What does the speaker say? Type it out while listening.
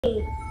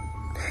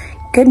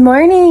Good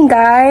morning,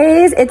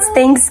 guys. It's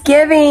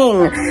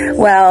Thanksgiving.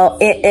 Well,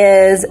 it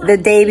is the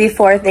day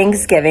before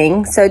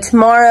Thanksgiving. So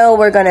tomorrow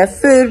we're gonna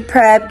food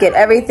prep, get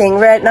everything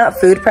ready.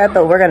 Not food prep,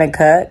 but we're gonna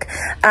cook.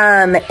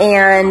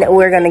 And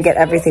we're gonna get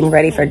everything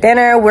ready for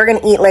dinner. We're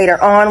gonna eat later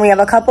on. We have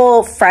a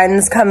couple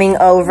friends coming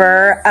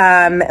over,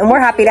 and we're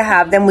happy to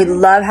have them. We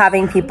love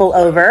having people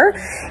over.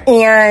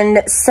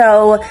 And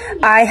so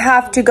I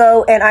have to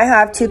go and I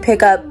have to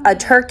pick up a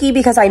turkey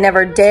because I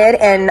never did.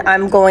 And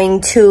I'm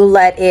going to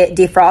let it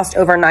defrost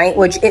overnight,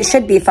 which it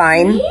should be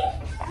fine.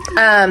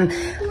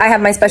 I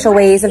have my special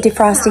ways of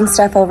defrosting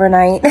stuff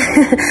overnight.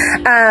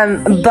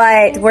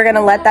 But we're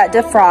gonna let that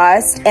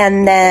defrost,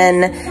 and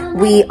then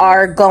we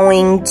are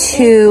going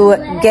to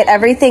get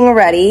everything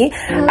ready.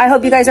 I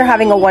hope you guys are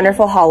having a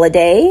wonderful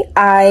holiday.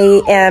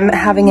 I am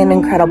having an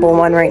incredible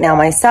one right now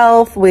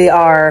myself. We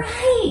are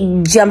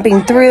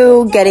jumping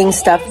through, getting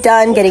stuff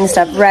done, getting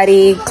stuff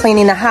ready,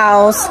 cleaning the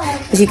house.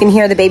 As you can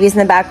hear the babies in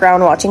the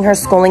background watching her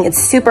schooling. It's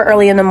super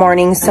early in the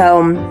morning,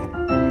 so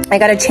I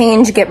gotta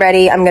change, get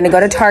ready. I'm gonna go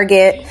to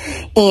Target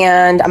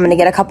and I'm gonna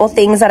get a couple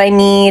things that I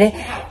need.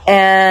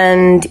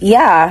 And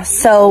yeah,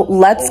 so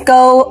let's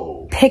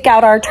go pick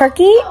out our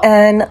turkey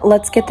and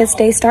let's get this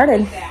day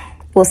started.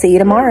 We'll see you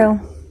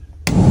tomorrow.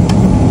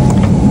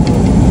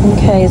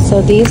 Okay,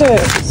 so these are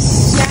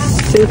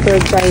super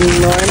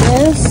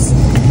ginormous,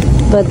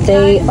 but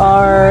they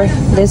are,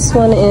 this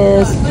one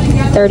is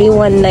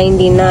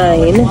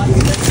 $31.99.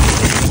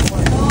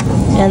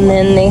 And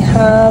then they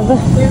have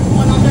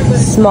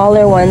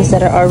smaller ones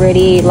that are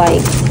already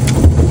like,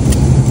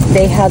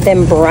 they have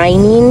them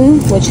brining,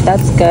 which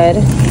that's good.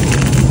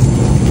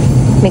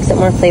 Makes it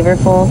more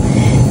flavorful.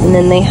 And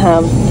then they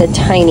have the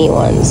tiny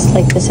ones.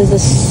 Like this is a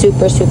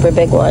super, super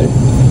big one.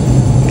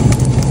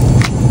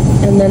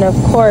 And then of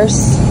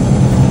course,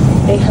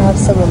 they have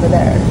some over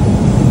there.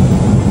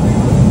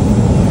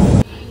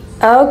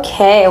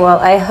 Okay, well,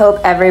 I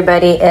hope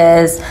everybody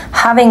is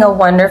having a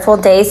wonderful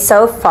day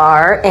so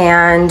far.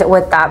 And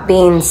with that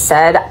being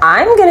said,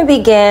 I'm going to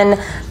begin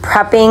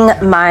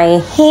prepping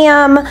my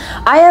ham.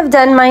 I have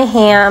done my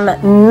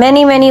ham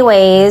many, many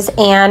ways,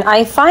 and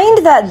I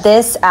find that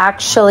this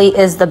actually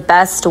is the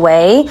best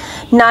way.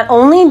 Not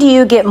only do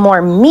you get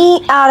more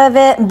meat out of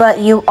it, but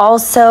you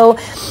also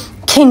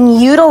can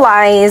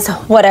utilize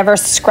whatever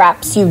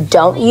scraps you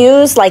don't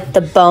use, like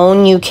the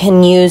bone you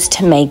can use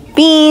to make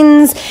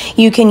beans,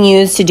 you can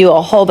use to do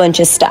a whole bunch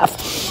of stuff.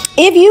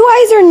 If you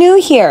guys are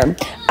new here,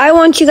 I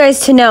want you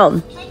guys to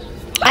know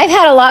I've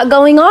had a lot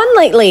going on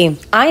lately.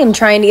 I am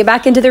trying to get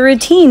back into the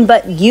routine,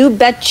 but you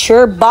bet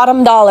your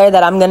bottom dollar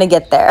that I'm gonna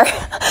get there.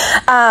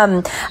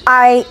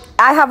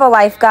 I have a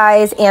life,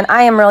 guys, and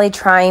I am really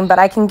trying, but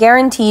I can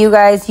guarantee you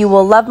guys you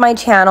will love my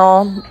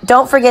channel.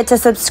 Don't forget to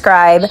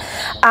subscribe.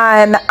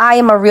 I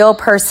am a real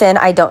person.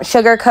 I don't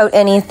sugarcoat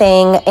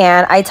anything,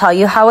 and I tell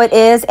you how it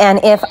is.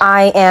 And if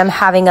I am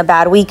having a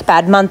bad week,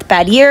 bad month,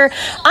 bad year,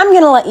 I'm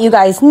gonna let you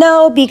guys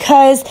know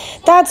because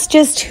that's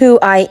just who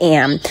I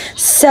am.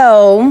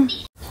 So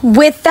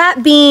with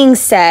that being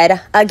said,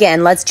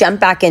 again, let's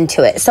jump back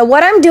into it. So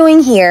what I'm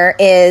doing here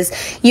is,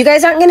 you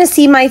guys aren't going to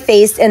see my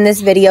face in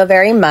this video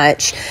very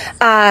much,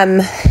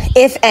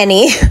 if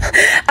any.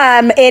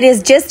 It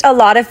is just a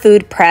lot of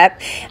food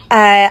prep.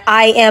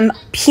 I am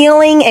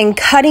peeling and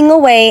cutting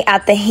away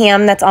at the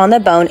ham that's on the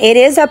bone. It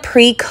is a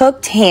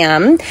pre-cooked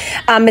ham.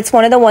 It's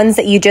one of the ones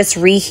that you just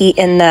reheat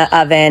in the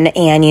oven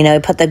and, you know,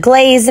 put the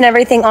glaze and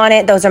everything on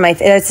it. Those are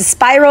it's a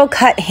spiral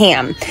cut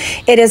ham.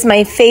 It is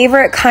my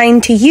favorite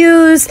kind to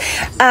use.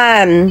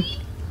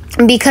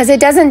 Because it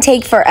doesn't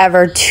take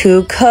forever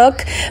to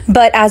cook,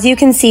 but as you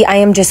can see, I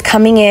am just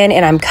coming in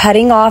and I'm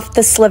cutting off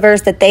the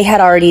slivers that they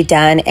had already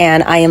done,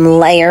 and I am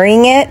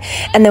layering it,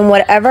 and then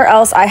whatever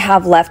else I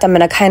have left, I'm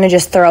gonna kind of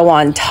just throw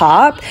on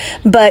top.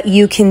 But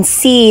you can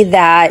see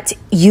that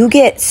you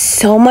get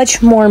so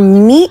much more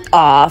meat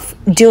off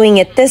doing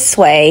it this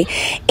way,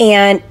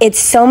 and it's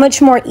so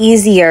much more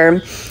easier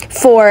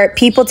for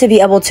people to be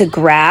able to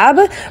grab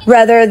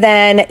rather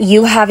than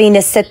you having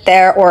to sit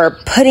there or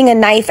putting a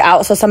knife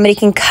out so somebody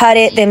can cut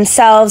it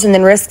themselves and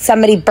then risk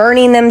somebody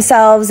burning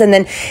themselves. And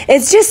then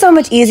it's just so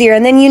much easier.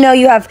 And then, you know,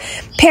 you have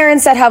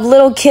parents that have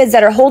little kids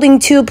that are holding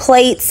 2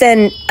 plates,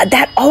 and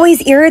that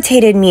always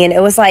irritated me. And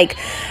it was like,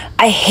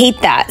 I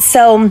hate that.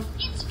 So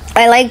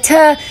I like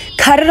to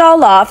cut it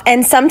all off,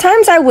 and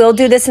sometimes I will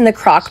do this in the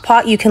crock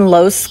pot. You can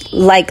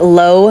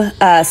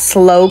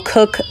slow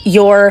cook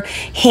your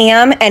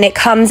ham, and it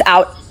comes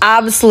out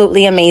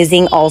absolutely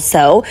amazing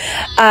also.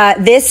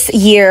 This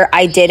year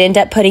I did end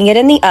up putting it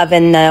in the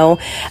oven though,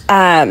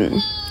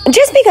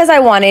 just because I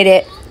wanted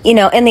it, you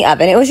know, in the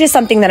oven. It was just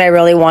something that I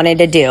really wanted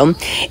to do.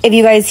 If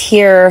you guys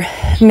hear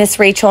Miss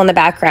Rachel in the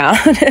background,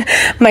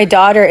 my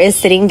daughter is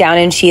sitting down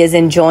and she is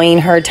enjoying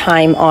her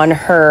time on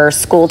her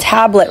school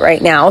tablet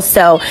right now.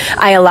 So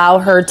I allow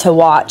her to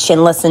watch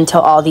and listen to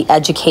all the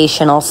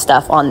educational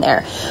stuff on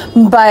there.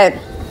 But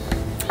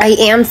I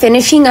am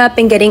finishing up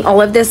and getting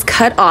all of this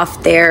cut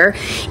off there.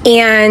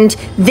 And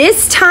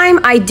this time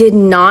I did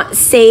not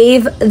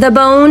save the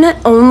bone,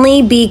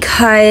 only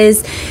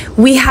because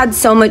we had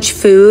so much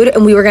food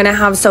and we were gonna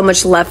have so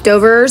much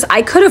leftovers.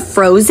 I could have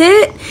froze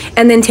it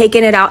and then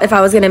taken it out if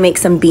I was gonna make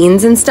some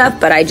beans and stuff,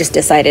 but I just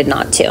decided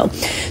not to.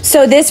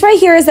 So this right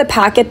here is the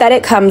packet that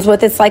it comes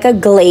with. It's like a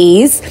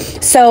glaze.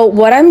 So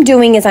what I'm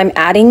doing is I'm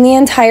adding the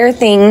entire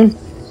thing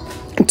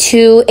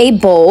to a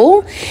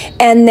bowl,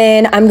 and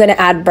then I'm gonna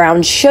add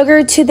brown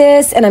sugar to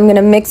this, and I'm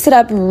gonna mix it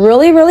up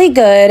really, really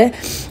good.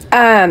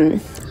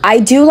 I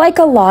do like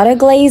a lot of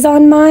glaze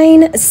on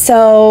mine,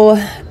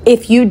 so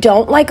if you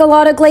don't like a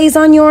lot of glaze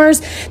on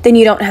yours, then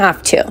you don't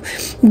have to.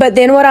 But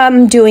then what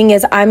I'm doing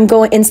is I'm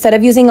going, instead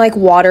of using like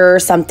water or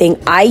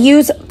something, I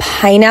use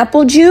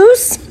pineapple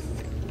juice.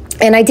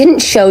 And I didn't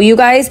show you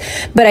guys,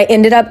 but I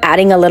ended up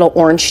adding a little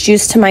orange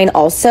juice to mine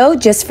also,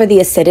 just for the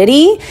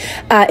acidity.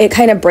 It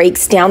kind of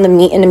breaks down the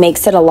meat and it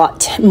makes it a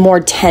lot more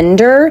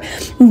tender.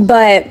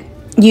 But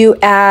you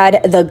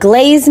add the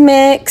glaze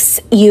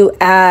mix, you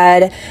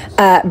add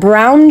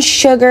brown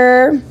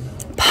sugar,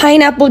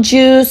 pineapple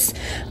juice,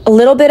 a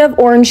little bit of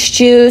orange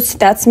juice.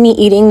 That's me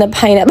eating the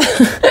pineapple.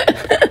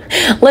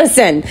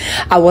 Listen,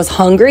 I was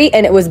hungry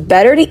and it was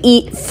better to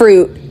eat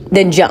fruit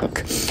than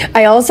junk.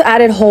 I also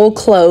added whole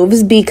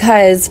cloves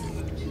because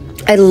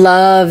I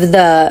love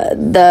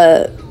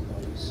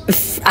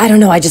I don't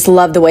know, I just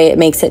love the way it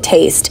makes it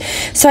taste.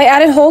 So I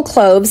added whole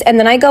cloves, and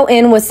then I go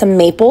in with some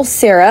maple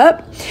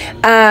syrup.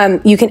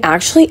 You can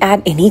actually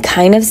add any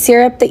kind of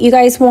syrup that you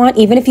guys want,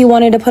 even if you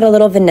wanted to put a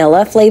little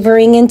vanilla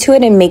flavoring into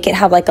it and make it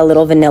have like a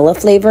little vanilla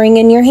flavoring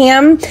in your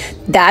ham.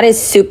 That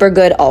is super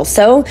good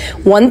also.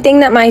 One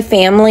thing that my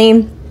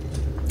family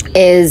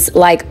is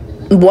like,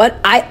 what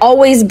I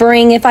always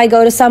bring if I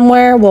go to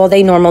somewhere, well,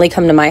 they normally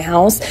come to my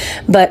house,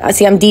 but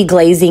see, I'm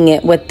deglazing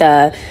it with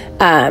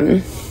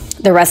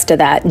the rest of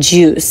that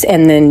juice,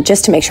 and then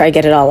just to make sure I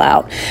get it all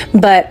out.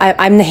 But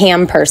I'm the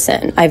ham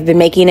person. I've been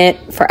making it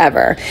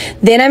forever.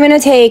 Then I'm going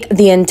to take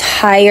the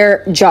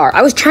entire jar.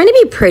 I was trying to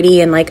be pretty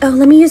and like, oh,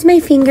 let me use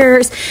my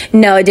fingers.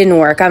 No, it didn't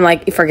work. I'm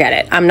like, forget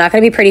it. I'm not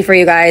going to be pretty for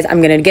you guys.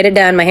 I'm going to get it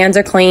done. My hands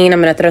are clean.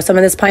 I'm going to throw some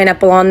of this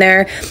pineapple on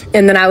there.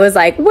 And then I was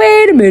like,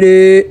 wait a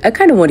minute. I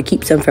kind of want to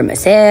keep some for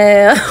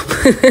myself.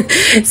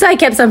 So I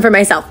kept some for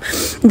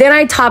myself. Then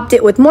I topped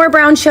it with more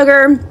brown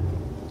sugar.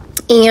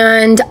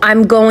 And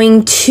I'm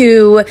going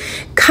to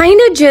kind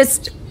of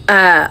just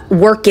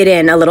work it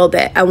in a little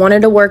bit. I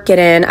wanted to work it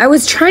in. I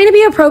was trying to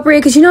be appropriate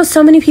because, you know,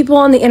 so many people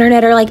on the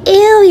internet are like,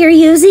 ew, you're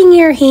using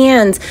your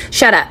hands.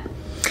 Shut up.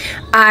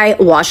 I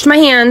washed my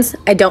hands.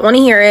 I don't want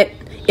to hear it.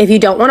 If you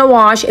don't want to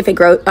wash, if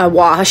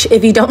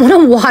you don't want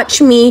to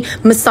watch me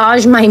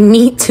massage my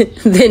meat,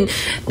 then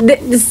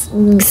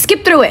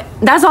skip through it.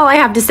 That's all I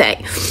have to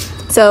say.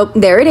 So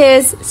there it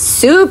is.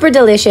 Super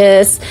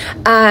delicious.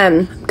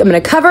 I'm going to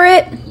cover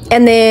it.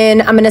 And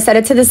then I'm going to set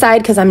it to the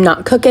side because I'm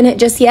not cooking it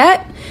just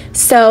yet.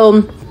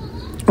 So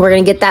we're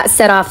going to get that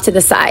set off to the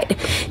side.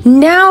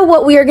 Now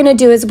what we are going to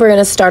do is we're going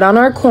to start on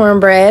our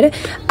cornbread.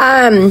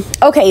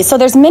 Okay, so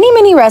there's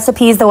many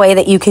recipes the way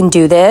that you can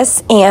do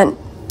this. And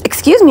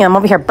excuse me, I'm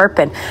over here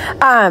burping.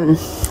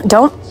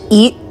 Don't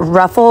eat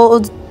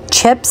ruffled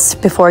chips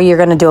before you're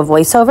going to do a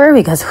voiceover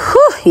because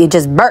whew, you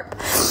just burp.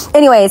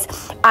 Anyways,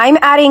 I'm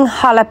adding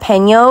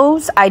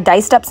jalapenos. I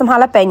diced up some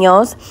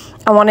jalapenos.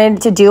 I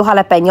wanted to do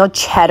jalapeno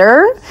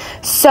cheddar.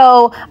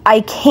 So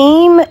I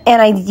came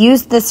and I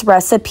used this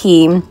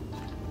recipe.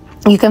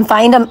 You can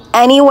find them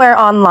anywhere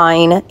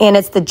online, and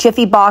it's the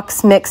Jiffy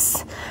Box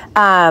mix,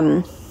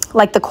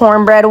 like the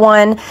cornbread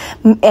one.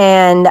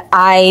 And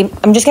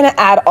I'm just going to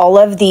add all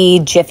of the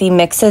Jiffy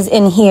mixes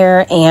in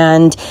here.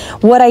 And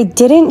what I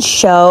didn't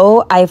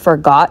show, I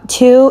forgot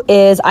to,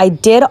 is I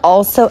did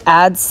also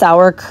add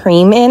sour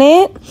cream in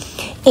it.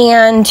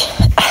 And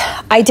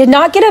I did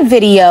not get a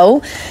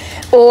video,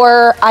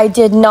 or I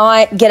did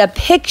not get a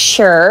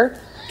picture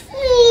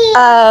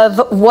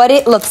of what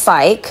it looks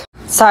like.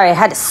 Sorry, I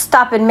had to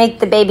stop and make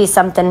the baby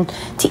something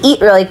to eat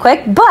really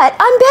quick, but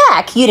I'm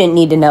back. You didn't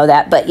need to know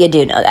that, but you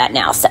do know that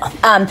now. So,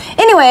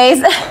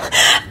 anyways,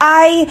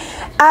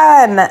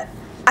 I'm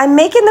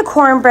making the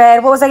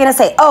cornbread. What was I going to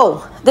say?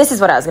 Oh, this is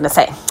what I was going to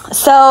say.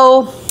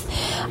 So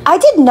I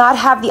did not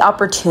have the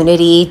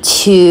opportunity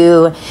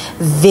to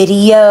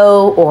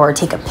video or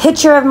take a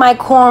picture of my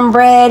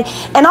cornbread.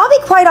 And I'll be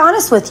quite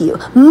honest with you,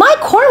 my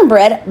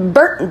cornbread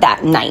burnt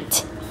that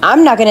night.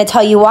 I'm not going to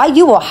tell you why.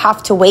 You will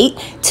have to wait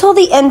till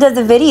the end of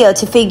the video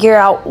to figure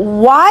out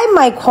why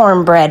my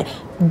cornbread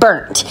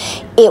burnt.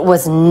 It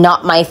was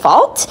not my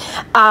fault.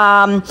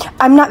 I'm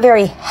not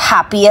very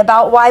happy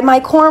about why my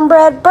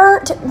cornbread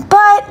burnt,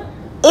 but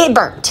it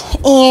burnt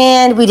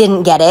and we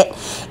didn't get it.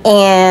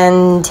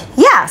 And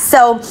yeah,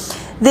 so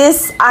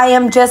this I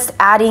am just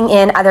adding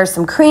in either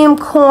some cream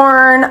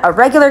corn, a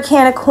regular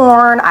can of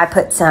corn. I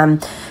put some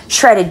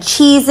sharp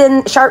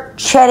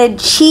shredded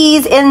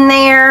cheese in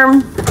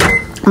there.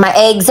 My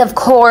eggs, of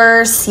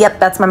course. Yep,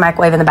 that's my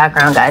microwave in the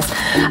background, guys.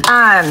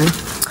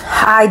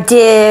 I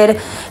did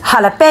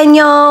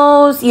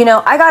jalapenos. You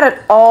know, I got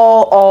it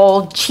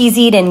all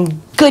cheesied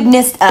and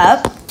goodness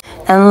up.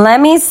 And let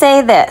me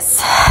say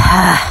this.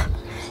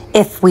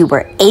 If we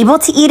were able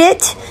to eat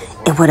it,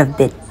 it would have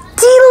been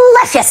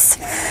delicious.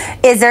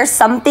 Is there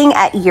something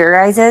at your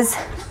guys'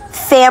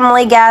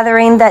 family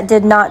gathering that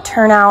did not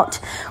turn out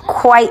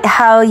quite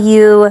how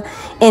you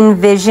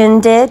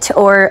envisioned it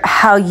or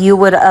how you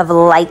would have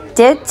liked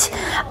it?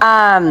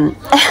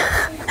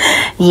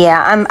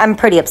 Yeah, I'm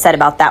pretty upset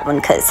about that one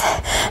because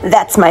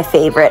that's my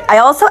favorite. I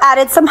also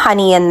added some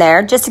honey in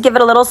there just to give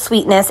it a little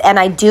sweetness, and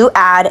I do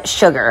add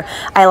sugar.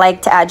 I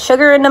like to add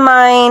sugar into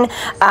mine.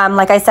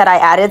 Like I said, I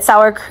added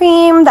sour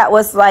cream. That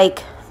was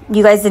like,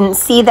 you guys didn't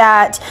see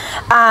that,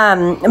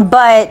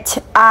 but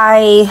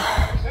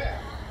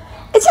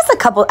it's just a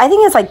couple, I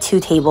think it's like 2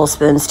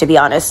 tablespoons, to be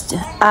honest.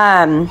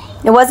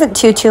 It wasn't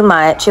too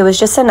much. It was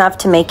just enough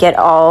to make it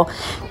all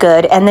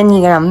good. And then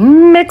you're gonna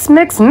mix.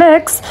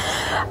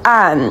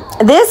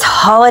 This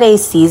holiday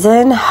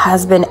season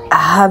has been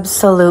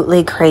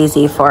absolutely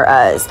crazy for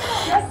us.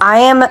 I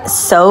am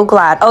so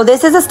glad. Oh,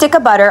 this is a stick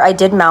of butter I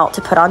did melt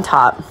to put on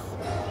top.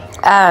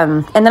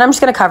 And then I'm just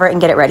going to cover it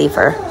and get it ready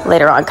for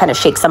later on, kind of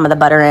shake some of the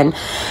butter in.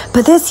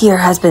 But this year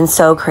has been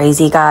so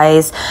crazy,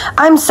 guys.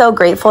 I'm so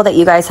grateful that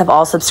you guys have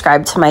all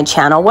subscribed to my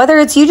channel, whether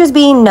it's you just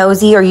being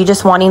nosy or you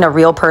just wanting a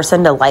real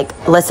person to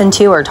like listen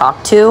to or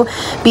talk to,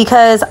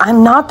 because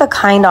I'm not the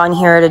kind on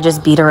here to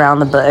just beat around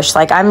the bush.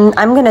 Like I'm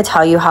going to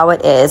tell you how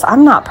it is.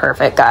 I'm not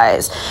perfect,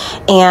 guys.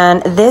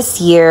 And this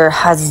year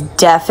has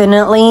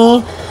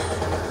definitely,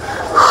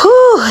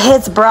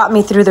 it's brought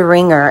me through the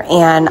ringer,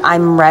 and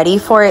I'm ready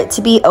for it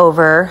to be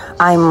over.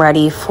 I'm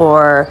ready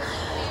for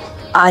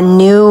a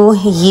new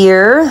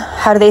year.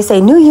 How do they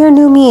say? New year,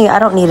 new me. I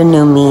don't need a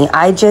new me.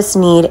 I just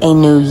need a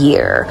new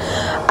year.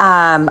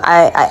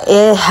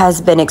 It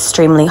has been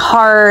extremely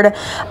hard.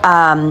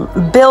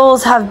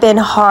 Bills have been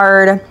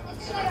hard.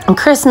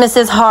 Christmas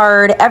is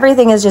hard.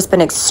 Everything has just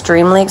been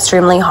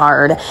extremely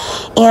hard.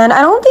 And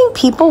I don't think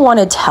people want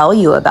to tell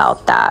you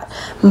about that,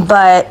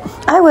 but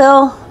I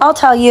will. I'll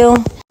tell you.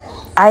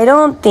 I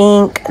don't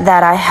think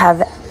that I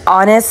have,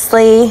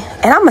 honestly,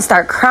 and I'm gonna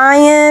start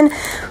crying.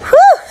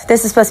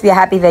 This is supposed to be a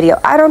happy video.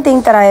 I don't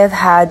think that I have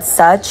had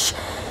such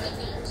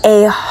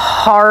a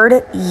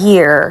hard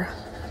year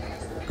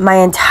my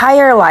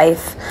entire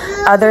life,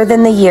 other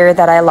than the year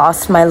that I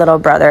lost my little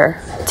brother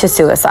to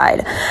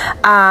suicide.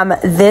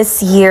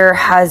 This year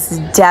has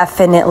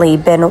definitely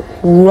been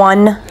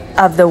one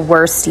of the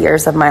worst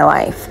years of my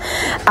life.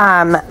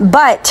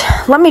 But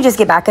let me just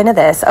get back into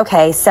this.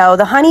 Okay, so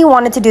the honey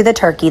wanted to do the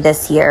turkey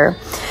this year.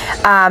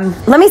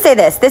 Let me say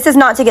this. This is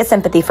not to get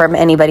sympathy from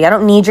anybody. I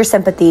don't need your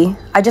sympathy.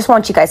 I just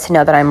want you guys to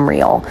know that I'm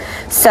real.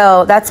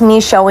 So that's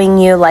me showing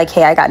you like,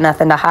 hey, I got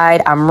nothing to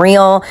hide. I'm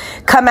real.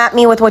 Come at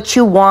me with what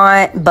you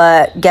want.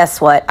 But guess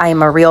what? I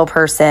am a real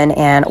person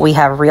and we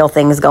have real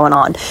things going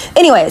on.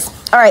 Anyways,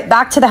 all right,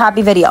 back to the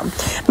happy video.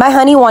 My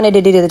honey wanted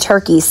to do the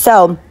turkey.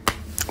 So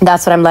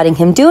that's what I'm letting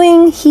him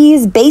doing.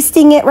 He's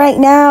basting it right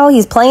now.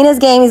 He's playing his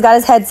game. He's got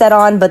his headset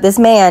on, but this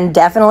man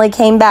definitely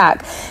came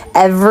back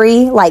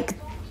every like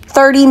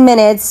 30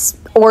 minutes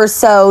or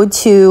so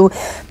to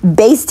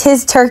baste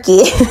his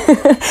turkey.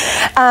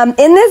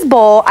 In this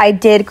bowl, I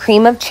did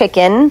cream of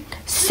chicken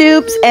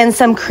soups and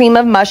some cream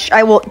of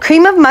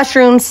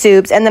mushroom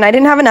soups, and then I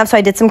didn't have enough, so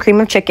I did some cream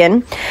of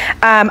chicken.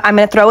 I'm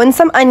gonna throw in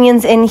some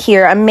onions in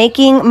here. I'm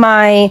making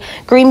my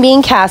green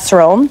bean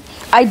casserole.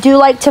 I do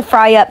like to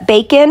fry up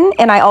bacon,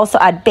 and I also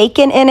add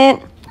bacon in it.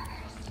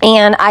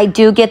 And I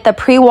do get the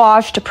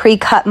pre-washed,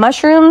 pre-cut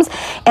mushrooms,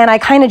 and I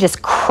kind of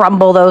just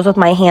crumble those with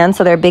my hands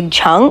so they're big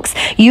chunks.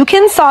 You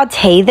can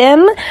saute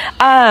them,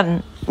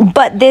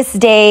 but this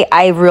day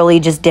I really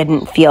just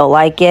didn't feel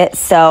like it.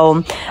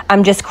 So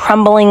I'm just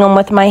crumbling them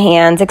with my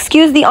hands.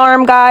 Excuse the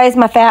arm, guys,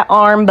 my fat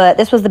arm, but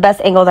this was the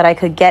best angle that I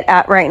could get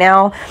at right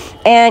now.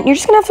 And you're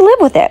just gonna have to live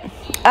with it.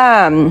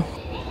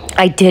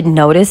 I did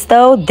notice,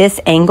 though, this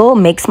angle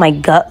makes my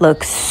gut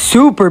look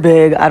super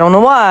big. I don't know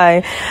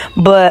why,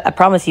 but I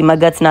promise you my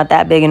gut's not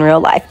that big in real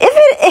life.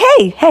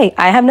 Hey,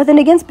 I have nothing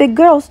against big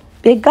girls,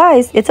 big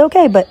guys. It's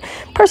okay, but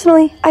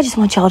personally, I just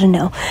want y'all to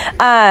know.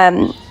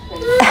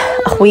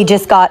 We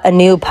just got a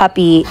new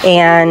puppy,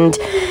 and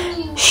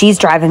she's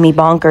driving me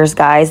bonkers,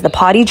 guys. The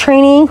potty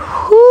training,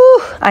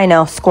 whew, I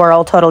know,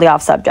 squirrel, totally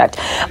off subject.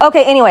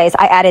 Okay, anyways,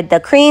 I added the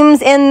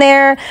creams in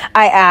there.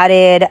 I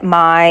added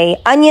my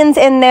onions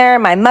in there,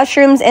 my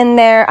mushrooms in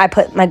there. I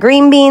put my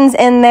green beans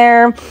in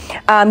there.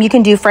 You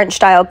can do French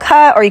style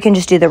cut, or you can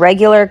just do the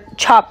regular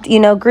chopped,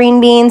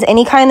 green beans,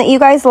 any kind that you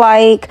guys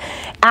like.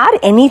 Add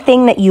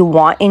anything that you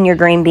want in your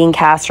green bean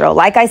casserole.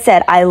 Like I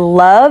said, I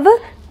love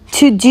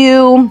to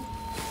do,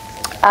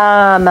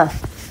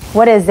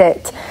 what is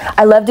it?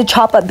 I love to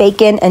chop up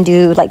bacon and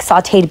do like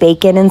sauteed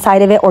bacon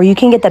inside of it, or you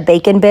can get the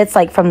bacon bits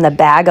like from the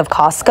bag of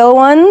Costco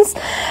ones.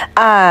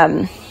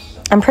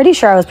 I'm pretty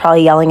sure I was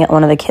probably yelling at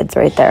one of the kids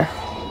right there.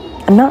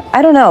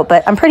 I don't know,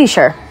 but I'm pretty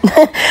sure.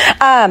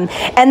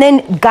 And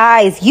then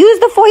guys, use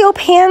the foil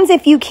pans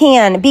if you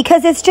can,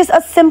 because it's just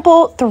a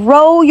simple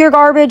throw your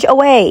garbage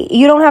away.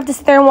 You don't have to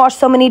sit there and wash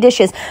so many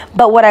dishes.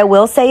 But what I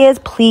will say is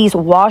please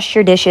wash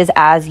your dishes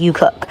as you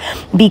cook,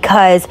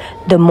 because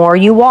the more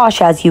you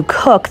wash as you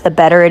cook, the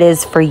better it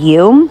is for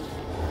you.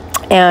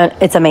 And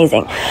it's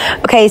amazing.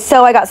 Okay,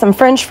 so I got some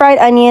French fried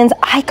onions.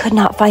 I could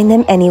not find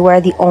them anywhere.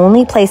 The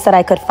only place that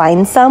I could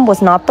find some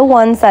was not the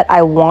ones that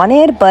I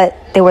wanted, but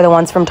they were the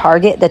ones from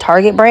Target, the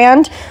Target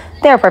brand.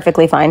 They're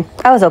perfectly fine.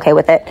 I was okay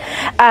with it.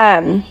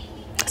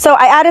 So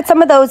I added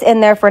some of those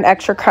in there for an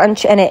extra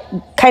crunch, and it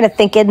kind of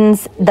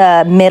thickens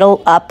the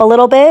middle up a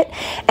little bit.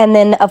 And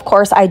then, of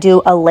course, I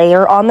do a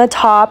layer on the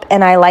top,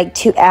 and I like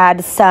to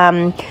add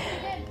some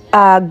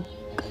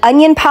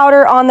onion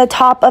powder on the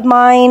top of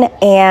mine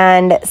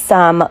and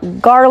some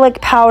garlic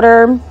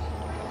powder.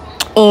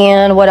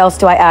 And what else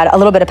do I add? A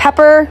little bit of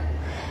pepper.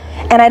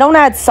 And I don't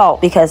add salt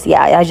because,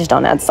 yeah, I just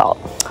don't add salt.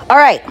 All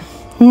right,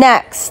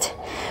 next.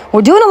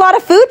 We're doing a lot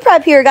of food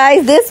prep here,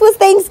 guys. This was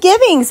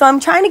Thanksgiving, so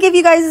I'm trying to give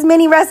you guys as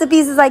many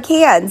recipes as I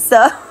can.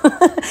 So,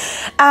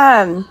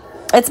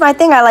 it's my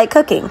thing. I like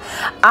cooking.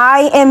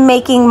 I am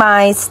making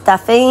my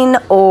stuffing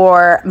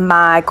or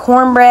my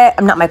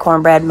cornbread. Not my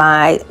cornbread,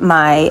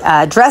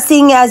 my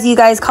dressing, as you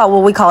guys call,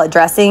 well, we call it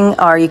dressing,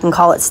 or you can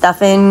call it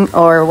stuffing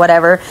or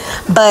whatever.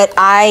 But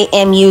I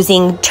am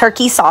using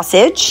turkey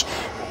sausage.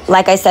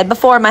 Like I said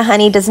before, my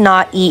honey does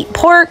not eat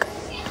pork.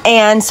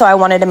 And so I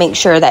wanted to make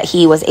sure that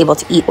he was able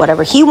to eat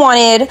whatever he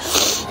wanted.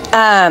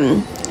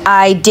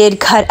 I did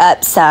cut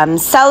up some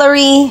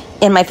celery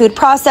in my food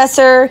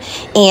processor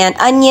and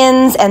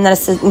onions, and then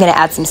I'm going to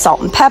add some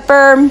salt and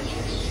pepper.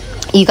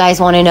 You guys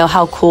want to know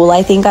how cool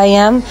I think I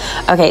am?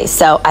 Okay,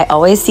 so I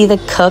always see the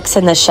cooks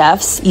and the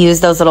chefs use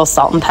those little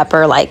salt and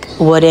pepper like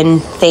wooden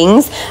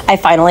things. I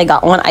finally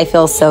got one. I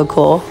feel so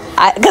cool.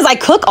 Because I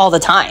cook all the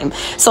time.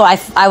 So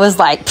I was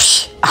like,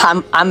 psh,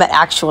 I'm an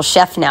actual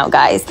chef now,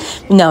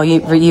 guys. No,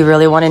 you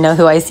really want to know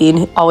who I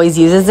see always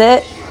uses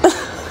it?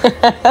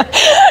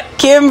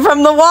 Kim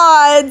from the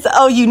Wads.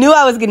 Oh, you knew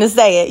I was going to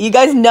say it. You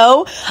guys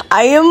know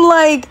I am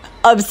like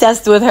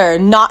obsessed with her.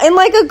 Not in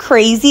like a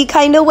crazy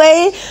kind of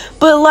way,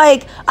 but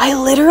like I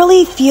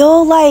literally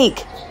feel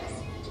like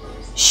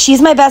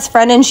she's my best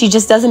friend and she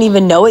just doesn't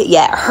even know it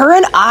yet. Her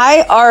and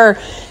I are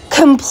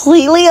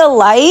completely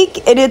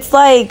alike, and it's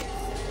like,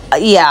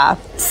 yeah.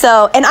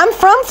 So, and I'm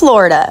from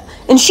Florida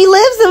and she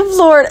lives in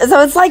Florida.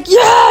 So it's like,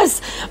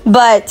 yes.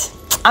 But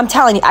I'm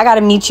telling you, I got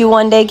to meet you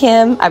one day,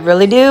 Kim. I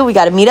really do. We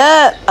got to meet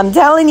up. I'm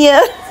telling you.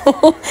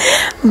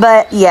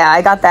 But yeah,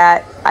 I got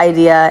that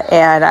idea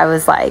and I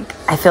was like,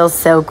 I feel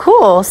so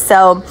cool.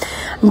 So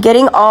I'm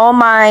getting all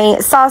my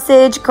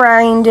sausage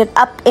grinded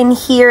up in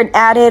here and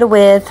added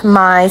with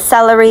my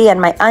celery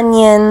and my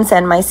onions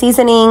and my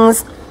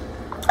seasonings.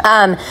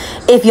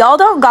 If y'all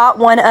don't got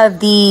one of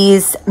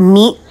these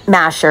meat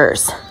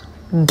mashers,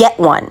 get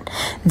one.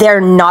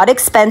 They're not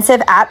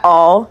expensive at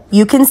all.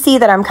 You can see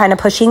that I'm kind of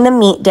pushing the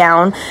meat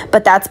down,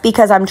 but that's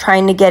because I'm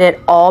trying to get it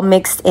all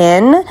mixed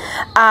in.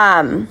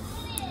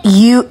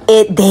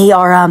 They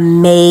are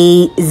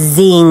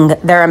amazing.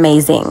 They're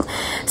amazing.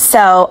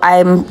 So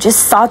I'm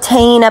just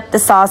sauteing up the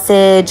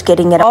sausage,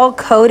 getting it all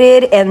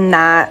coated in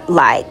that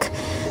like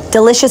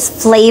delicious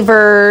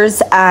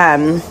flavors.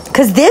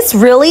 Because this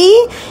really,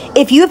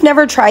 if you have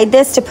never tried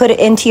this to put it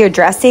into your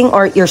dressing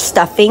or your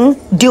stuffing,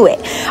 do it.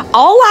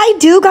 All I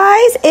do,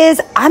 guys,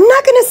 is I'm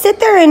not going to sit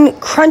there and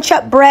crunch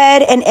up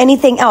bread and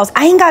anything else.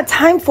 I ain't got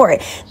time for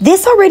it.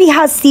 This already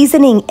has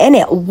seasoning in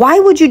it. Why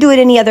would you do it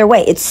any other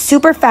way? It's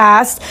super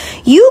fast.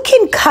 You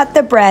can cut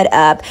the bread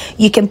up.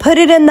 You can put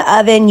it in the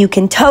oven. You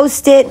can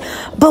toast it.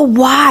 But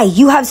why?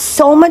 You have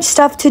so much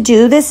stuff to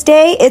do this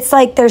day. It's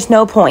like there's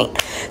no point.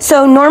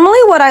 So normally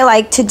what I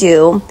like to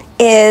do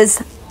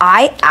is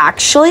I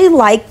actually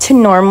like to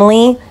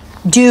normally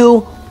do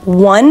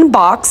one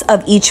box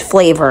of each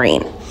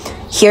flavoring.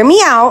 Hear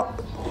me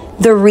out.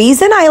 The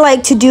reason I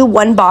like to do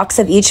one box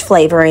of each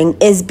flavoring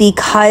is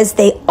because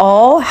they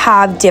all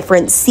have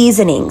different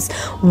seasonings.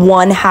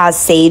 One has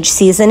sage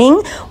seasoning,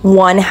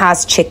 one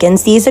has chicken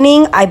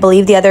seasoning. I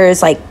believe the other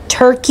is like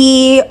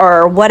turkey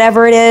or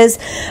whatever it is,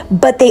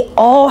 but they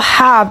all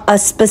have a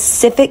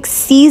specific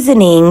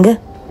seasoning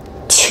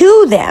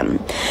to them.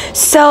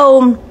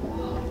 So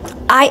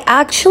I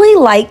actually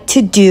like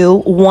to do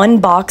one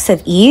box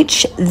of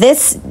each.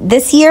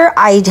 This year,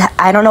 I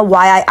don't know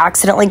why I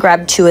accidentally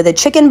grabbed 2 of the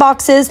chicken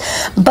boxes,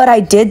 but I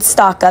did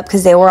stock up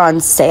because they were on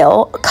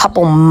sale a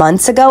couple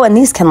months ago, and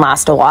these can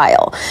last a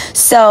while.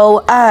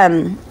 So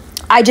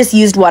I just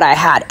used what I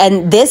had.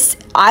 And this,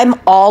 I'm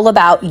all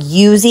about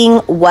using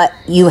what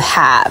you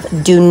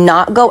have. Do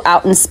not go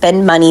out and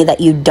spend money that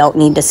you don't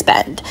need to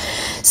spend.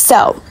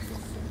 So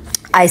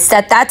I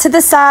set that to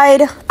the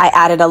side. I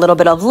added a little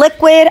bit of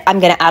liquid. I'm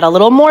going to add a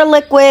little more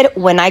liquid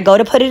when I go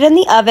to put it in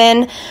the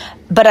oven,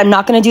 but I'm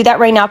not going to do that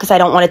right now because I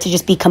don't want it to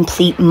just be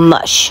complete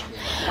mush.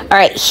 All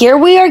right, here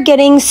we are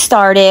getting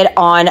started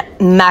on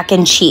mac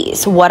and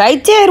cheese. What I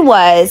did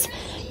was,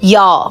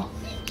 y'all,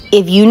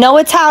 if you know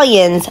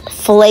Italians,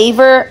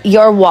 flavor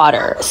your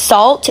water.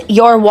 Salt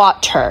your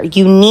water.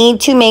 You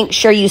need to make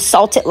sure you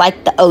salt it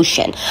like the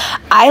ocean.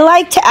 I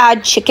like to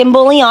add chicken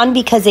bouillon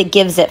because it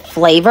gives it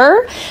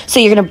flavor. So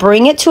you're going to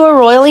bring it to a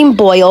roiling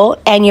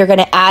boil, and you're going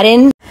to add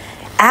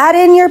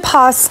in your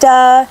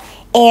pasta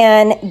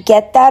and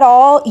get that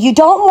all. You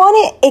don't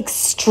want it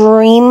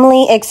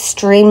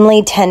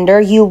extremely tender.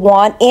 You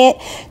want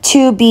it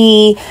to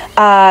be,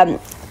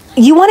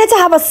 you want it to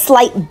have a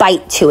slight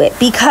bite to it,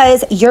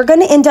 because you're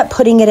going to end up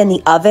putting it in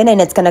the oven and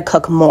it's going to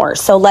cook more.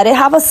 So let it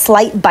have a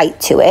slight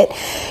bite to it.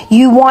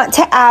 You want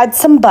to add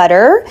some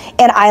butter,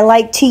 and I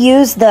like to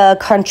use the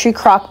Country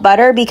Crock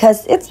butter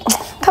because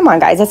come on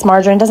guys, it's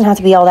margarine. It doesn't have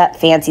to be all that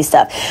fancy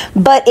stuff,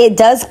 but it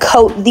does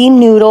coat the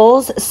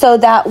noodles so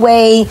that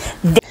way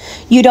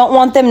you don't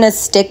want them to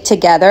stick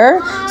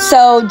together.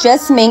 So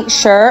just make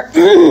sure,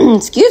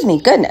 excuse me,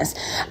 goodness.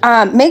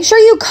 Make sure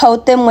you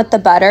coat them with the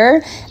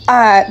butter.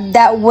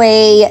 That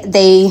way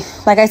they,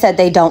 like I said,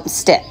 they don't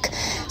stick.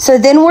 So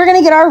then we're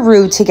gonna get our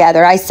roux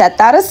together. I set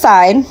that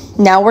aside.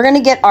 Now we're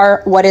gonna get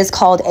our, what is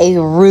called a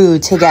roux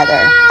together.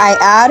 I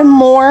add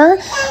more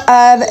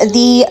of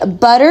the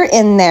butter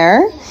in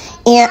there.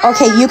 And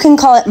okay, you can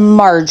call it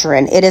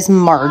margarine. It is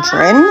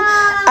margarine.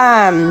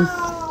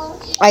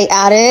 I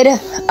added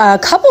a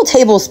couple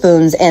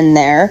tablespoons in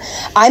there.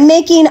 I'm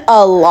making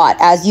a lot.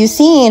 As you've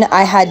seen,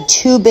 I had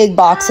 2 big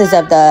boxes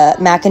of the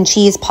mac and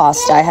cheese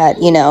pasta. I had,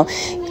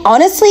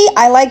 honestly,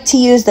 I like to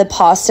use the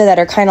pasta that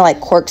are kind of like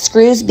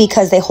corkscrews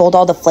because they hold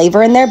all the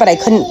flavor in there, but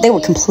they were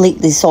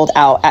completely sold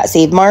out at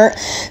Save Mart.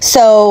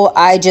 So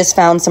I just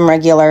found some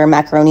regular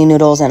macaroni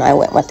noodles and I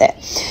went with it.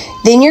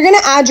 Then you're going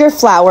to add your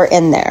flour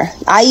in there.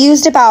 I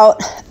used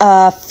about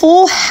a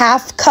full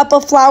half cup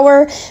of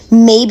flour,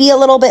 maybe a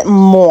little bit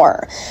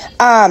more.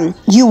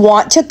 You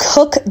want to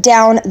cook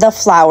down the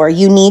flour.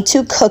 You need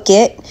to cook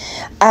it,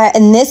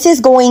 and this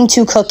is going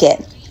to cook it.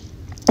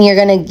 You're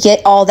going to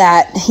get all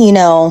that,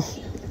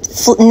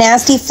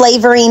 nasty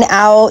flavoring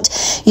out.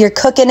 You're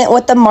cooking it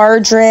with the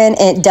margarine,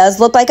 and it does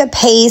look like a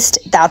paste.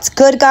 That's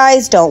good,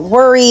 guys. Don't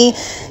worry.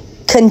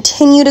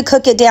 Continue to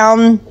cook it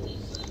down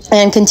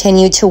and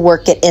continue to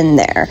work it in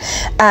there.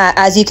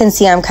 As you can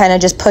see, I'm kind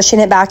of just pushing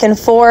it back and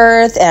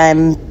forth,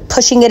 and I'm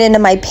pushing it into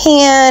my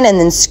pan and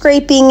then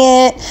scraping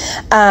it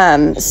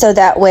so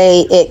that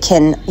way it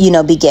can,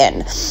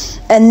 begin.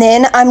 And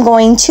then I'm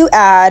going to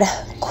add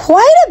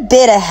quite a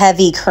bit of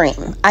heavy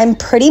cream. I'm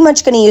pretty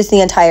much going to use the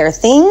entire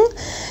thing.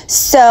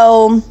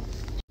 So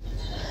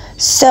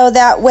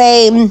that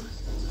way,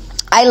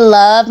 I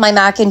love my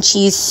mac and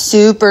cheese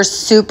super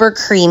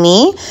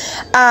creamy.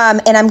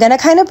 And I'm going to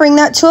kind of bring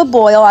that to a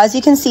boil. As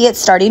you can see, it's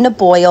starting to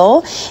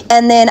boil.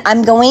 And then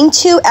I'm going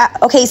to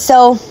add,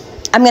 so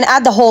I'm going to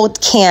add the whole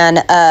can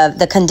of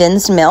the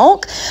condensed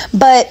milk.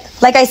 But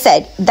like I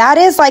said, that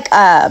is like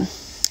a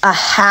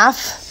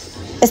half.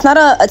 It's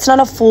not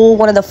a full,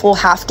 one of the full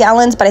half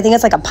gallons, but I think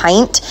it's like a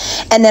pint.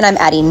 And then I'm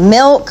adding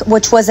milk,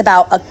 which was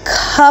about a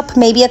cup,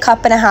 maybe a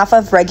cup and a half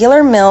of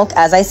regular milk.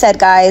 As I said,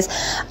 guys,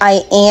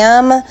 I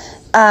am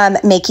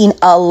making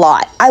a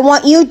lot. I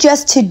want you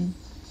just to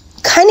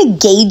kind of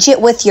gauge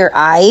it with your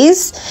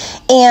eyes,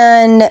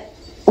 and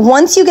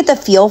once you get the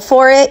feel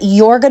for it,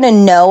 you're going to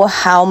know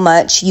how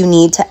much you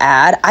need to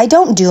add. I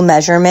don't do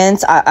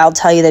measurements, I'll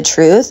tell you the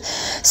truth.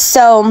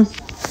 So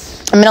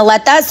I'm going to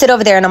let that sit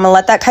over there, and I'm going to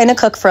let that kind of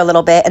cook for a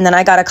little bit. And then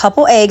I got a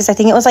couple eggs. I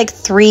think it was like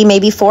 3,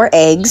 maybe 4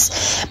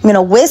 eggs. I'm going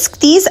to whisk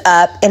these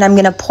up, and I'm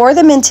going to pour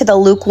them into the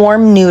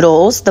lukewarm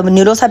noodles. The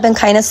noodles have been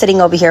kind of sitting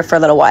over here for a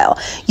little while.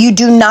 You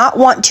do not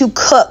want to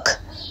cook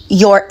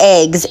your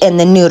eggs in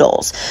the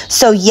noodles.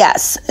 So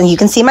yes, you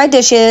can see my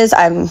dishes.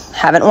 I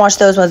haven't washed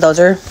those ones. Those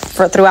are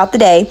for throughout the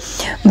day.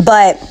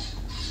 But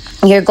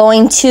you're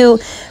going to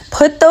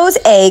put those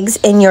eggs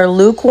in your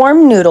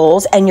lukewarm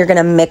noodles, and you're going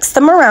to mix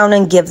them around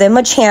and give them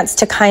a chance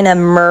to kind of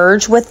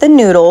merge with the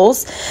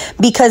noodles,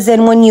 because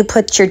then when you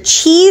put your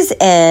cheese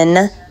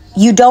in,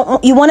 you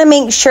want to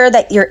make sure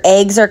that your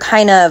eggs are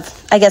kind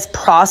of, I guess,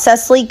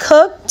 processedly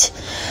cooked.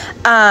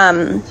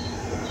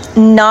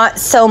 Not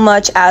so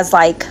much as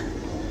like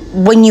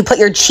when you put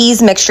your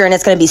cheese mixture in,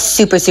 it's going to be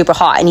super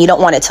hot, and you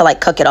don't want it to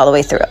like cook it all the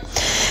way through.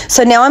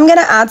 So now I'm going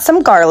to add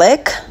some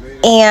garlic.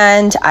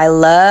 And I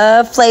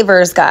love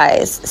flavors,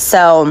 guys.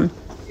 So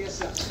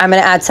I'm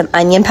going to add some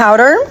onion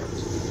powder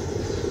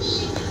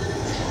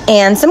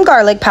and some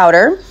garlic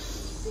powder.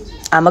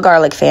 I'm a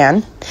garlic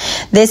fan.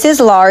 This is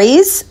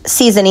Laurie's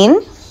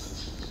seasoning.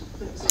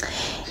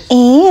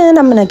 And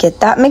I'm going to get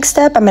that mixed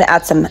up. I'm going to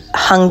add some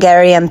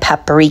Hungarian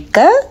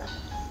paprika.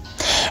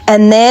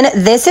 And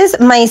then this is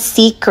my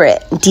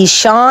secret,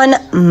 Dijon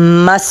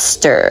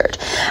mustard.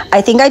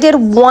 I think I did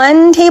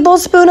 1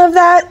 tablespoon of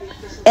that.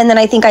 And then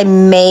I think I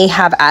may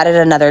have added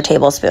another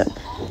tablespoon.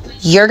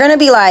 You're going to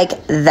be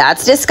like,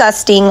 that's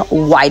disgusting.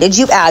 Why did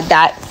you add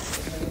that?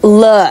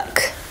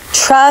 Look,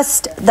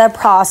 trust the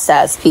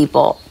process,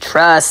 people.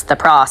 Trust the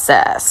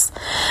process.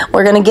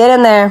 We're going to get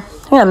in there.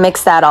 I'm going to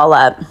mix that all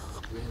up.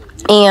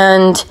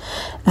 And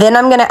then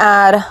I'm going to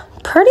add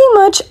pretty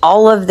much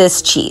all of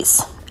this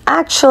cheese.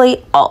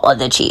 actually all of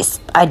the cheese.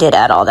 I did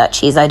add all that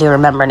cheese. I do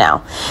remember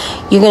now.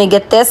 You're going to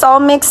get this all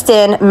mixed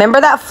in.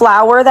 Remember that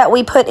flour that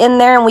we put in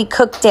there and we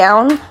cooked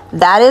down?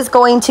 That is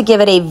going to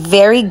give it a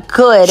very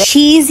good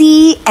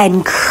cheesy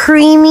and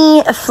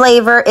creamy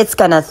flavor. It's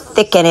going to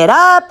thicken it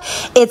up.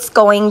 It's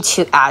going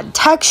to add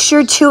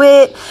texture to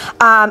it.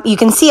 You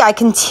can see I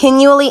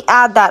continually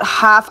add that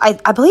half.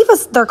 I believe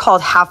they're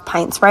called half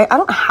pints, right? I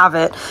don't have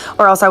it,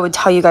 or else I would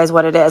tell you guys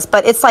what it is.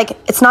 But it's like,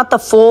 it's not the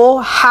full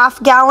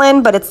half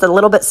gallon, but it's the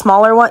little bit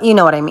smaller one. You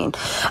know what I mean?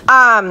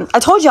 I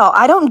told y'all,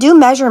 I don't do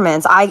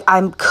measurements.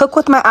 I cook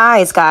with my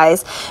eyes,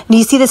 guys. Do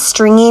you see the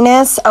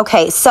stringiness?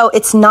 Okay, so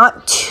it's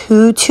not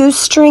too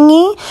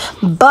stringy,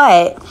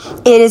 but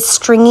it is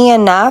stringy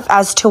enough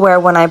as to where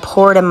when I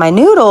pour it in my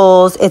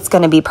noodles, it's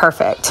going to be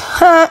perfect.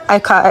 I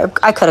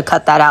could have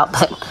cut that out,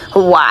 but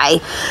why?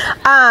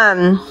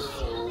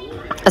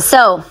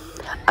 So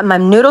my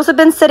noodles have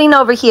been sitting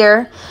over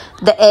here.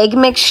 The egg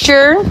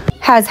mixture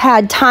has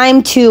had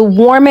time to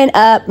warm it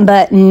up,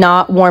 but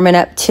not warm it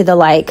up to the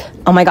like,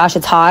 oh my gosh,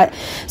 it's hot.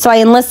 So I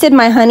enlisted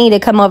my honey to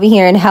come over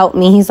here and help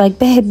me. He's like,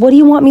 babe, what do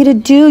you want me to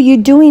do? You're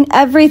doing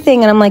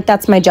everything. And I'm like,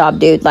 that's my job,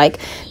 dude. Like,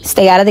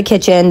 stay out of the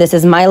kitchen. This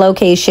is my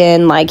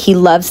location. Like, he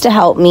loves to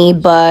help me,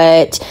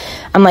 but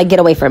I'm like, get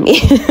away from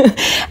me.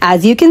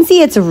 As you can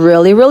see, it's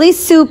really, really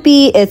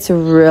soupy. It's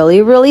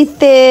really, really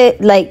thick.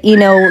 Like, you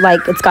know, like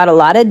it's got a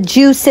lot of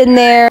juice in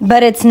there,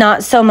 but it's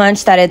not so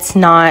much that it's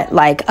not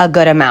like a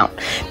good amount.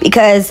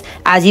 Because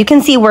as you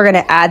can see, we're going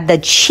to add the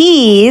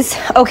cheese.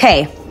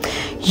 Okay.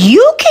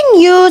 You can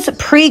use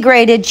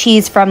pre-grated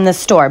cheese from the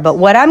store, but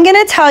what I'm going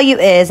to tell you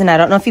is, and I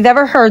don't know if you've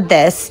ever heard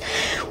this,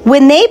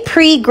 when they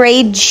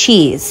pre-grade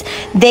cheese,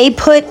 they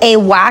put a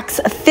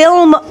wax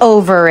film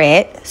over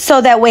it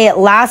so that way it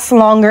lasts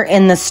longer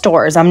in the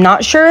stores. I'm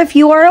not sure if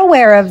you are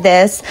aware of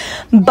this,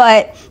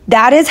 but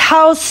that is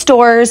how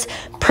stores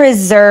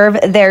preserve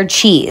their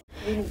cheese.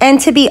 And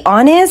to be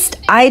honest,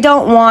 I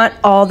don't want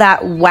all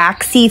that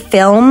waxy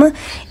film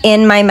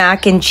in my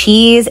mac and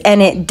cheese,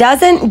 and it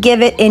doesn't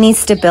give it any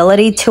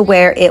stability to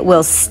where it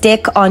will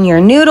stick on your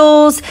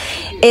noodles.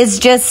 It's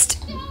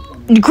just,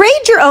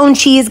 grade your own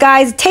cheese,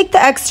 guys. Take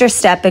the extra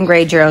step and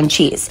grade your own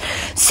cheese.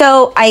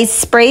 So I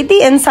sprayed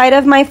the inside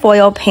of my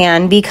foil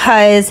pan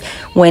because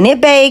when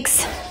it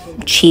bakes,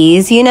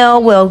 cheese, you know,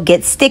 will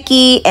get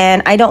sticky,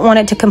 and I don't want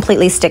it to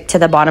completely stick to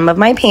the bottom of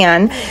my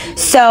pan.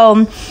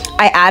 So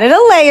I added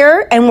a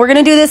layer, and we're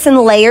going to do this in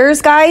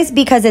layers, guys,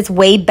 because it's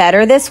way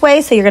better this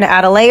way. So you're going to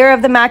add a layer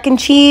of the mac and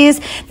cheese,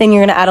 then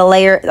you're going to add a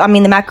layer,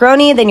 the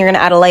macaroni, then you're going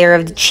to add a layer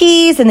of the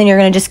cheese, and then you're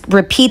going to just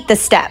repeat the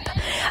step.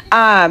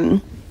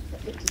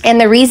 And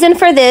the reason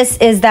for this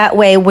is that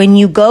way when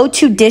you go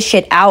to dish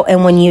it out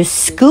and when you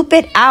scoop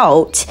it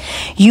out,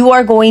 you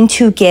are going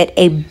to get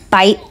a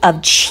bite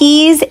of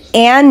cheese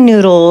and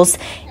noodles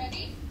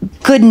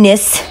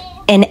goodness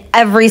in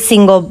every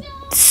single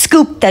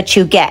scoop that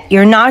you get.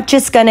 You're not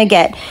just going to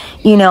get,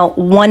 you know,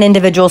 one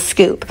individual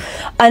scoop.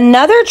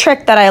 Another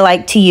trick that I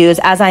like to use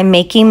as I'm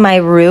making my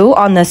roux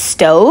on the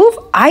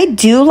stove, I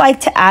do like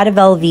to add a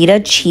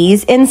Velveeta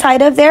cheese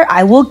inside of there.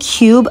 I will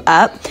cube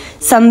up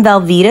some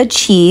Velveeta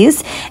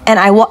cheese and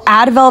I will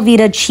add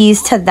Velveeta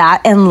cheese to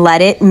that and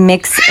let it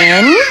mix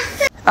in.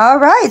 All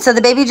right, so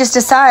the baby just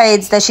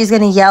decides that she's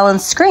going to yell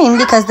and scream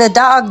because the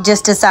dog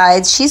just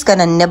decides she's going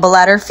to nibble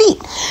at her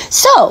feet.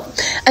 So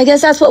I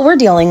guess that's what we're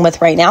dealing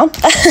with right now.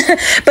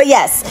 But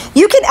yes,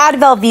 you can add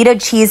Velveeta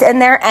cheese in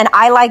there, and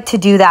I like to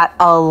do that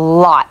a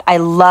lot. I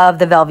love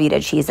the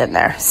Velveeta cheese in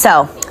there.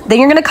 So then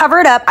you're going to cover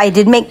it up. I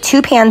did make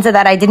 2 pans of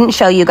that. I didn't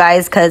show you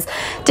guys because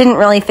didn't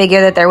really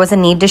figure that there was a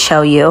need to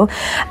show you.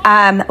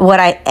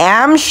 What I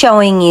am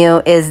showing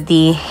you is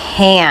the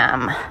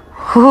ham.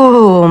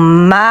 Ooh,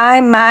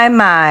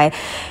 my.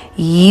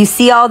 You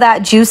see all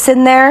that juice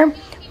in there?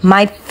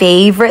 My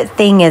favorite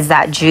thing is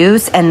that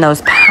juice and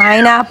those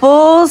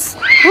pineapples.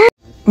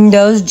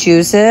 Those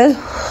juices,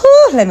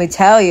 whew, let me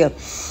tell you.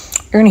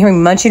 You're going to hear me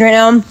munching right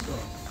now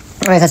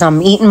because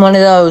I'm eating one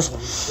of those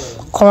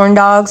corn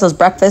dogs, those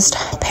breakfast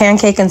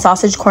pancake and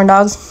sausage corn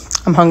dogs.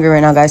 I'm hungry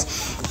right now, guys.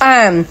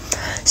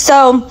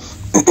 So,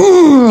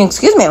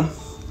 excuse me.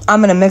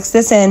 I'm going to mix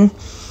this in.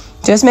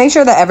 Just make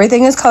sure that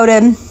everything is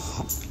coated.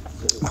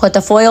 Put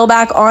the foil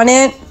back on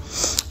it,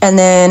 and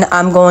then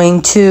I'm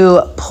going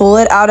to pull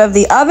it out of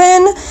the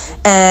oven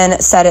and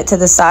set it to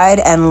the side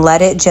and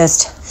let it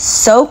just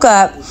soak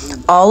up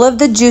all of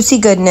the juicy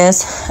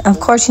goodness. Of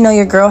course, you know,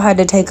 your girl had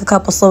to take a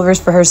couple slivers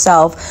for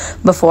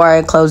herself before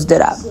I closed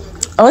it up.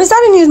 At least I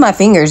didn't use my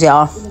fingers,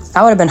 y'all.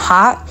 I would have been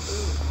hot,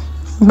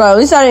 but at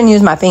least I didn't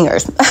use my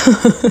fingers.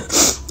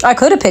 I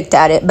could have picked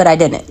at it, but I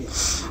didn't.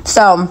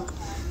 So, all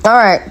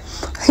right,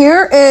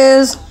 here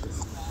is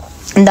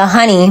the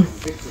honey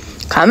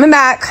coming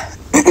back,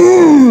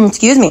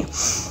 excuse me,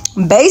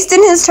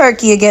 basting his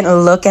turkey again.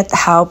 Look at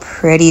how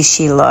pretty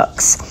she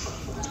looks.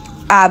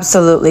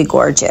 Absolutely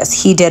gorgeous.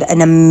 He did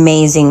an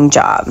amazing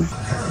job.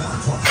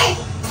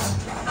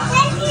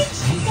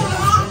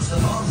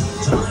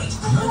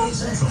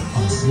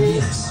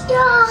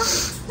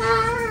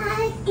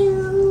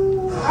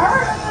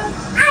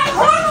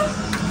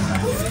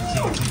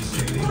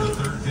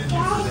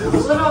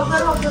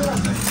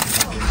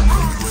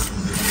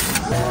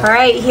 All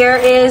right, here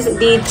is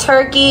the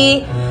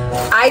turkey.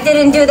 I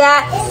didn't do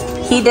that,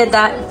 he did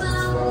that.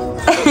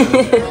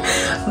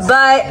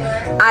 But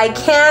I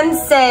can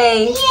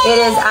say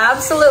it is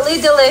absolutely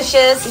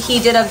delicious. He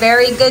did a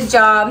very good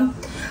job.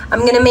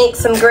 I'm gonna make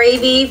some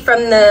gravy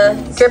from the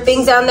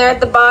drippings down there at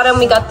the bottom.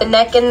 We got the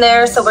neck in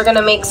there, so we're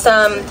gonna make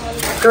some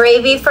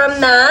gravy from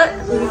that.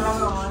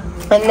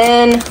 And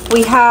then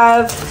we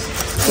have,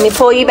 let me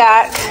pull you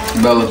back.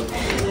 Bella.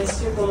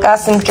 Got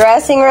some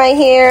dressing right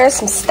here,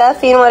 some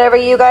stuffing, whatever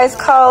you guys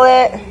call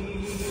it.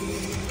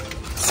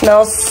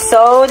 Smells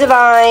so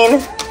divine,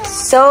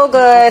 so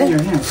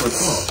good.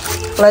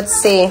 Let's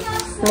see,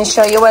 let me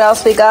show you what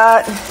else we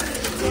got.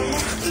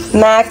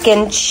 Mac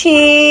and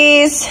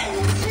cheese.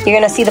 You're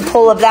gonna see the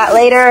pull of that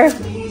later.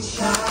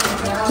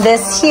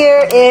 This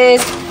here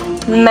is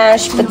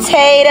mashed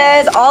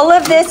potatoes. All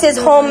of this is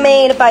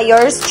homemade by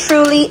yours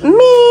truly,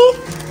 me.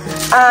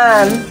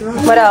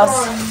 What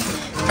else?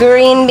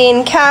 Green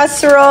bean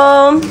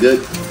casserole.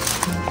 Good.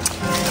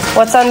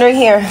 What's under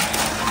here?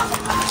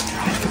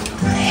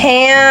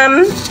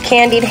 Ham,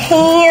 candied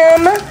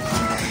ham.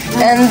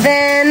 And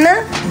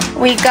then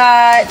we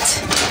got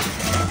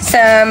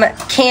some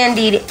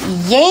candied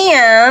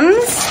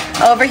yams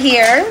over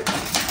here.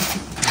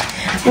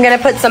 I'm gonna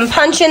put some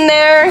punch in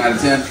there. Out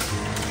of 10.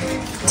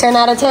 10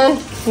 out of 10.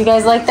 You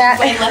guys like that?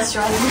 Way less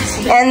dry.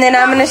 And then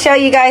I'm gonna show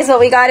you guys what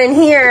we got in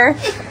here.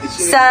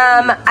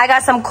 I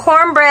got some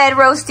cornbread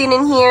roasting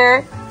in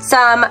here.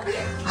 Some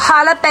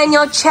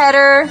jalapeno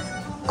cheddar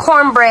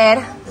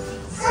cornbread.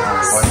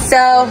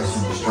 So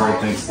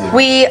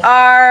we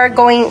are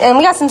going, and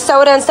we got some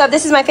soda and stuff.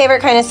 This is my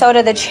favorite kind of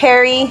soda, the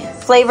cherry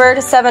flavored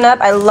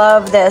 7-Up. I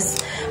love this.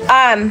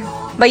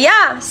 But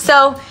yeah,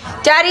 so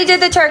Daddy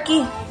did the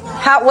turkey.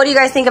 What do you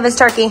guys think of his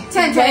turkey?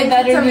 10 way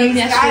better than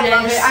yesterday.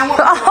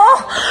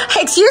 Oh,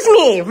 excuse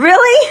me,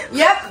 really?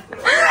 Yep.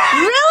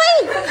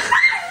 Really?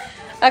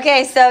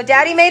 Okay, so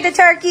Daddy made the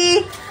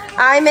turkey.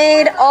 I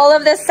made all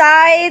of the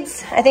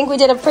sides. I think we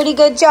did a pretty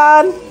good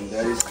job.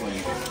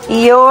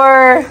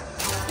 Yours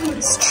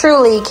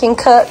truly can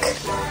cook.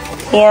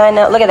 And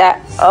look at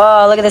that.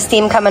 Oh, look at the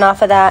steam coming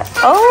off of that.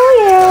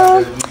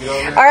 Oh,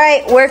 yeah. All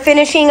right, we're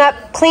finishing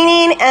up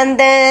cleaning and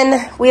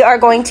then we are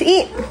going to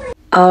eat.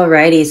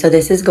 Alrighty, so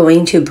this is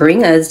going to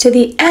bring us to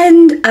the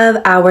end of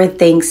our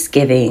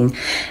Thanksgiving.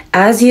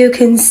 As you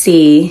can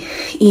see,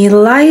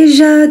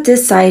 Elijah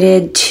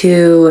decided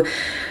to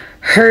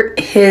hurt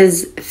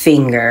his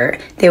finger.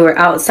 They were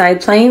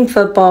outside playing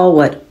football,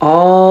 what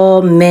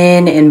all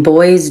men and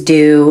boys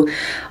do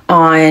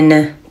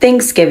on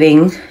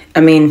Thanksgiving.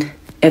 I mean,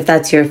 if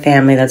that's your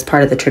family, that's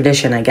part of the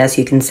tradition, I guess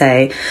you can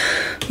say.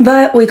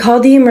 But we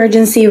called the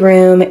emergency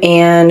room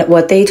and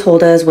what they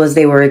told us was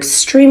they were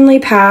extremely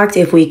packed.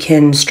 If we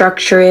can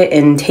structure it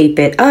and tape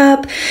it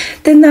up,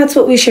 then that's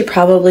what we should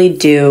probably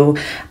do.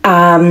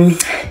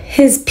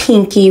 His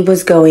pinky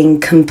was going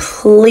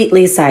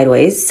completely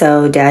sideways,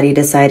 so Daddy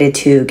decided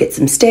to get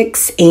some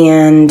sticks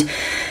and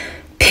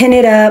pin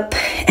it up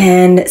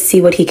and see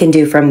what he can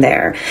do from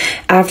there.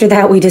 After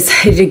that, we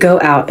decided to go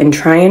out and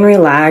try and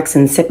relax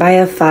and sit by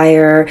a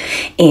fire.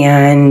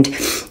 And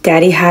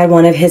Daddy had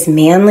one of his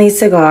manly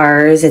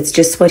cigars. It's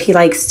just what he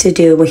likes to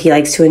do. He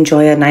likes to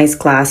enjoy a nice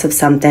glass of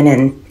something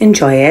and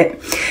enjoy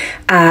it.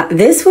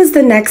 This was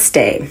the next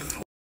day.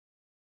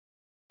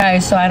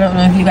 Guys, so I don't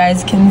know if you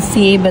guys can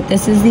see, but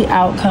this is the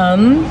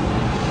outcome.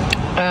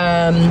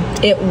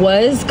 It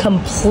was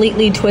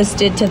completely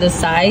twisted to the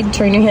side.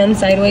 Turn your hand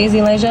sideways,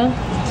 Elijah.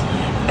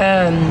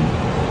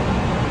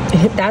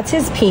 That's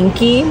his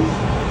pinky,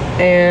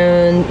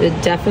 and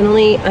it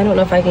definitely, I don't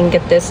know if I can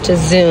get this to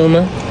zoom.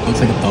 Looks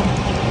like a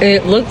thumb.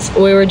 It looks,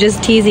 we were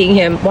just teasing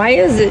him. Why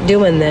is it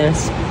doing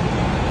this?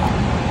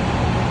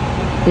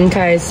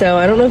 Okay, so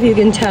I don't know if you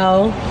can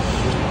tell,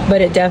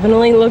 but it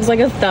definitely looks like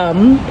a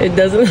thumb. It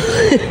doesn't,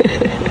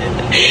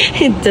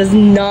 it does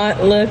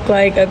not look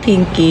like a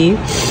pinky.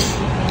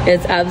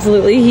 It's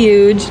absolutely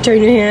huge.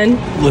 Turn your hand.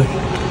 Look,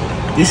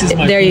 this is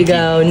my there pinky. You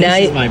go. This now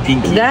is my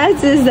pinky.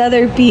 That's his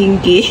other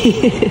pinky.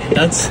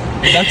 That's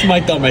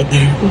my thumb right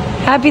there.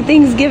 Happy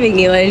Thanksgiving,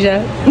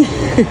 Elijah.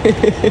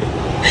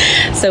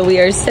 So we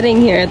are sitting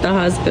here at the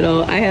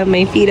hospital. I have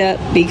my feet up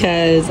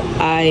because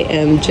I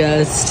am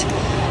just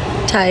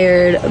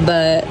tired,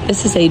 but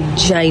this is a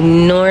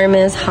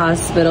ginormous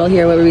hospital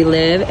here where we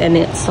live, and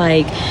it's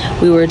like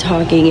we were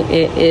talking,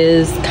 it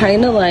is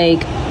kind of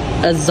like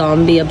a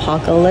zombie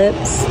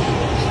apocalypse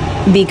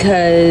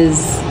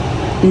because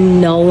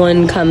no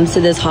one comes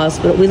to this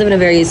hospital. We live in a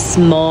very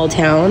small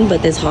town,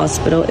 but this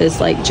hospital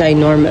is like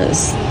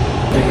ginormous.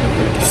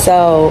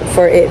 So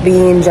for it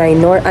being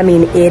ginormous, I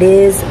mean, it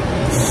is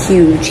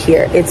huge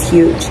here. It's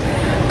huge.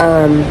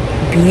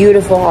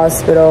 Beautiful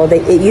hospital.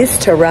 It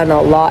used to run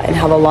a lot and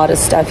have a lot of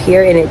stuff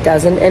here, and it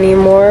doesn't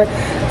anymore.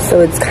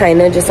 So it's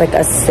kind of just like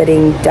a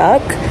sitting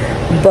duck,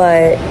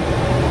 but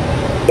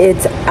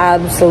it's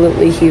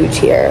absolutely huge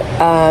here.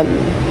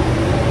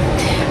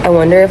 I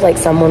wonder if like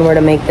someone were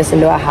to make this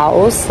into a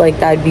house, like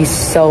that'd be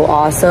so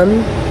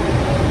awesome.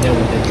 Yeah,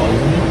 with the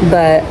button.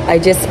 But I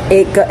just,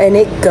 it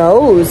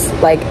goes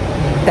like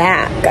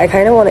back. I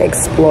kind of want to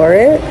explore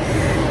it.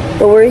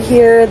 But we're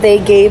here. They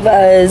gave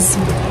us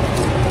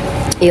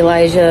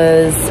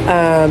Elijah's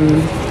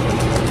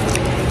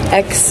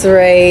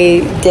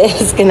x-ray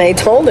disc, and I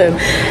told him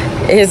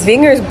his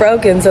finger's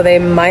broken, so they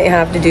might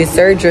have to do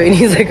surgery. And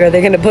he's like, are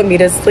they gonna put me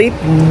to sleep?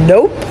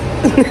 Nope.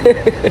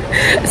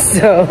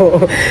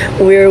 So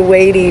we're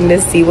waiting to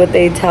see what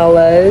they tell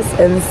us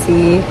and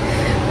see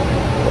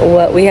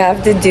what we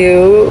have to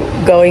do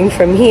going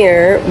from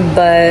here.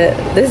 But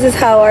this is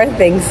how our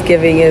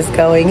Thanksgiving is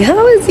going.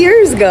 How is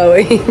yours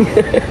going?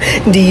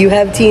 Do you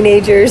have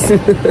teenagers?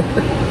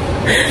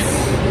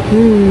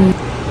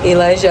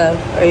 Elijah,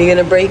 are you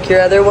gonna break your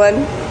other one?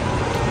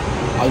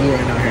 I'll do it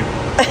right now here.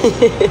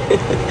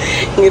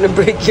 You're gonna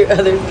break your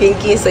other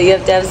pinky, so you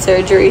have to have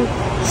surgery?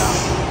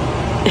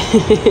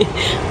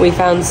 We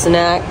found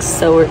snacks,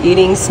 so we're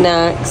eating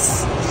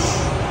snacks,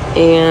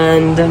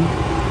 and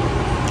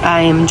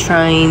I am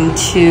trying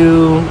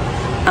to,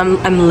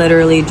 I'm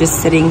literally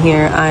just sitting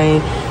here.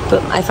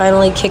 But I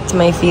finally kicked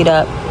my feet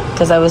up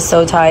because I was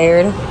so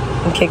tired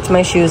and kicked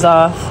my shoes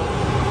off.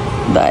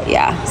 But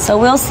yeah, so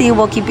we'll see.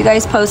 We'll keep you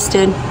guys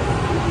posted.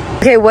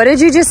 Okay, what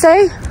did you just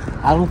say?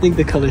 I don't think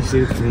the color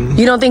suits me.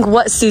 You don't think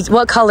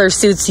what color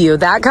suits you?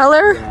 That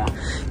color? Yeah.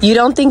 You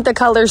don't think the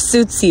color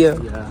suits you?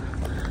 Yeah.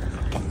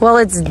 Well,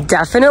 it's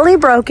definitely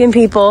broken,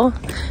 people.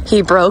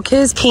 He broke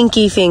his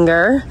pinky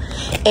finger.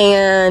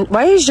 And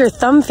why does your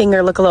thumb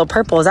finger look a little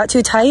purple? Is that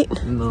too tight?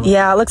 No.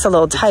 Yeah, it looks a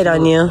little tight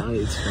on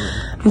you.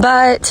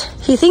 But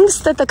he thinks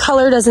that the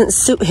color doesn't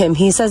suit him.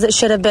 He says it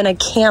should have been a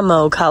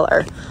camo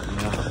color.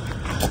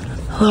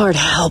 Lord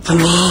help me.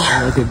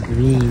 Like a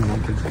green,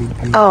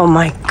 green. Oh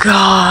my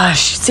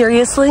gosh.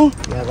 Seriously?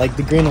 Yeah, like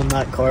the green on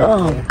that car.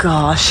 Oh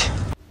gosh.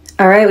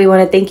 All right, we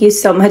want to thank you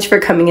so much for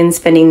coming and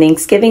spending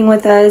Thanksgiving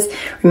with us.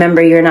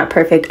 Remember, you're not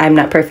perfect, I'm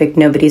not perfect,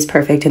 nobody's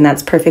perfect, and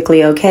that's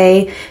perfectly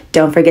okay.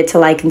 Don't forget to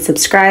like and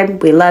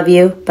subscribe. We love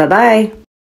you. Bye-bye.